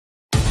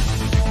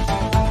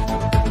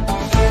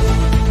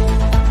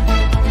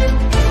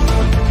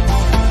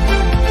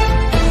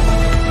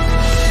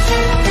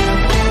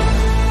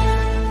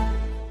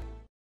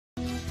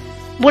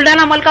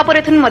बुलढाणा मलकापूर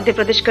येथून मध्य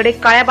प्रदेशकडे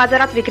काळ्या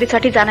बाजारात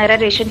विक्रीसाठी जाणाऱ्या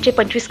रेशनचे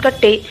 25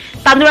 कट्टे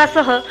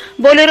तांदूळासह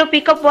बोलेरो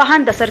पिकअप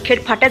वाहन दसरखेड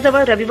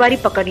फाट्याजवळ रविवारी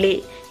पकडले।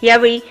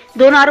 यावेळी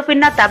 2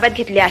 आरोपींना ताब्यात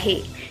घेतले आहे,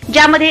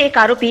 ज्यामध्ये एक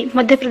आरोपी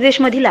मध्य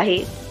प्रदेशमधील आहे।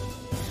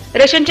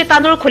 रेशनचे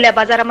तांदूळ खुल्या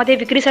बाजारामध्ये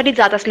विक्रीसाठी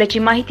जात असल्याची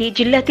माहिती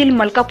जिल्ह्यातील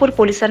मलकापूर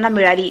पोलिसांना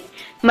मिळाली।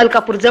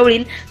 मलकापूर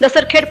जवळील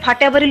दसरखेड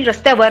फाट्यावरील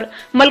रस्त्यावर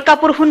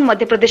मलकापूरहून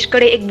मध्य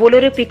प्रदेशकडे एक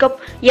बोलेरो पिकअप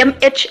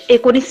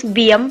MH19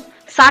 BM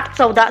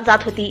 6014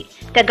 जात होती।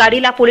 त्या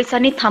गाडीला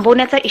पोलिसांनी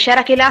थांबवण्याचा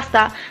इशारा केला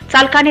असता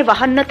चालकाने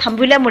वाहन न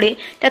थांबविल्यामुळे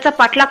त्याचा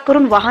पाठलाग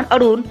करून वाहन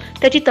अडवून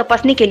त्याची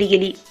तपासणी केली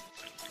गेली।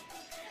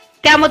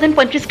 त्यामधून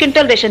 25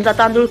 क्विंटल रेशनचा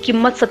तांदूळ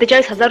किंमत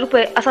 47,000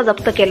 रुपये असा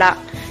जप्त केला।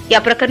 या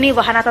प्रकरणी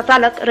वाहनाचा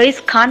चालक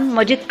रईस खान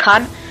मजीद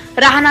खान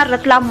राहणार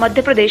रतलाम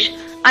मध्य प्रदेश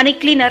आणि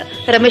क्लीनर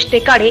रमेश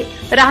टेकाडे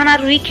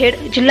राहणार रुईखेड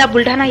जिल्हा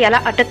बुलढाणा याला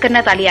अटक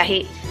करण्यात आली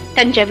आहे।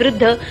 त्यांच्या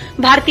विरुद्ध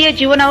भारतीय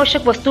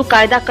जीवनावश्यक वस्तू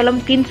कायदा कलम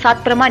 3(7)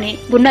 प्रमाणे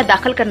गुन्हा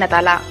दाखल करण्यात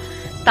आला।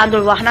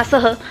 तांदूळ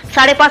वाहनासह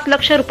 5.5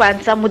 लाख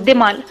रुपयांचा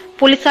मुद्देमाल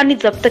पोलिसांनी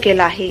जप्त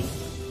केला आहे।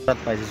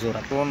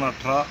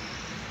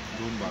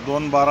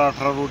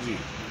 2/12/18 रोजी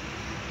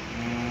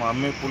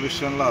आम्ही पोलीस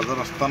स्टेशनला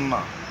हजर असताना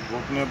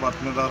गोपनीय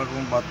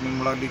बातमीदाराकडून बातमी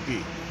मिळाली की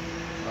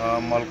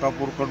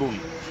मलकापूरकडून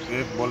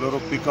एक बोलेरो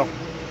पिकअप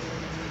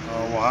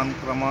वाहन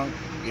क्रमांक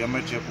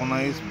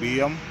MH19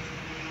 BM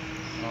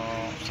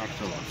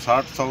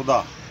 6014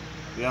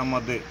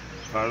 यामध्ये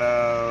काळ्या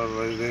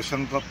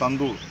रेशनचा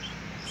तांदूळ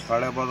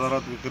काळ्या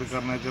बाजारात विक्री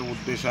करण्याच्या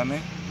उद्देशाने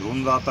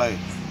घेऊन जात आहे,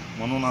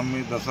 म्हणून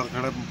आम्ही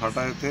दसरखेड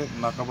फाटा येथे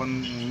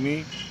नाकाबंदी मी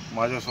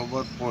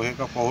माझ्यासोबत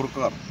पोहेका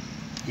पहुरकर,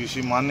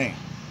 PC माने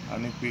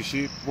आणि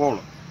PC पोळ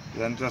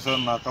यांच्यासह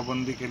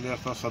नाकाबंदी केली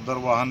असता सदर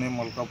वाहन हे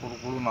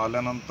मलकापूरकडून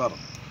आल्यानंतर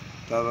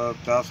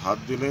त्यास हात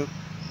दिले।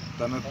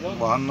 त्याने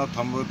वाहन न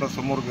थांबवता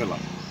समोर गेला,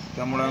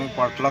 त्यामुळे आम्ही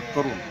पाठलाग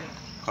करून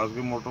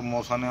खाजगी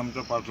मोसाने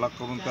आमच्या पाठलाग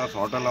करून त्यास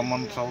हॉटेल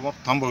अमनसमोर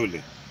थांबविले।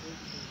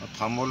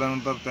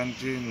 थांबवल्यानंतर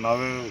त्यांची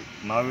नावे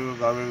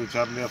गावे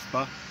विचारली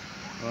असता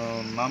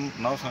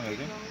नाव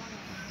सांगायचे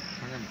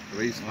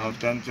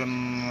त्यांचे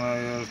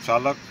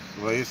चालक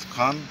रईस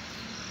खान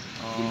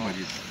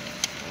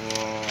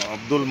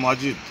अब्दुल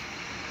माजिद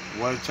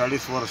वय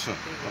 40 वर्ष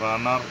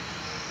राहणार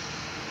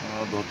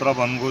धोत्रा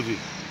बनगोजी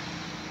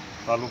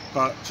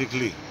तालुका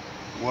चिखली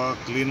व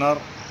क्लीनर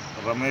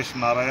रमेश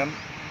नारायण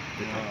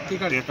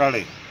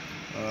टेकाडे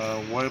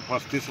वय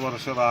 35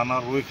 वर्ष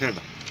राहणार रुईखेड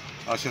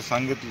असे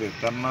सांगितले।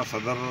 त्यांना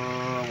सदर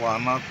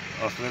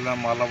वाहनात असलेल्या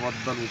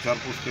मालाबद्दल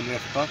विचारपूस केली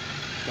असता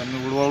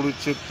त्यांनी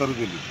उडवाउडीची उत्तर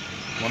दिली,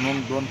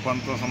 म्हणून 2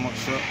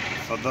 पंचासमक्ष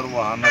सदर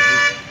वाहनाची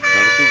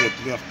झडती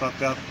घेतली असता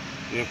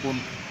त्यात एकूण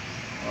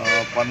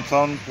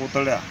 55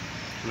 पोतळ्या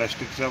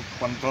प्लॅस्टिकच्या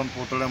 55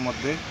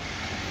 पोतळ्यामध्ये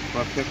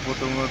प्रत्येक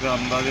पोतळीमध्ये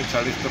अंदाजे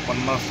 40 ते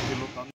 50 किलो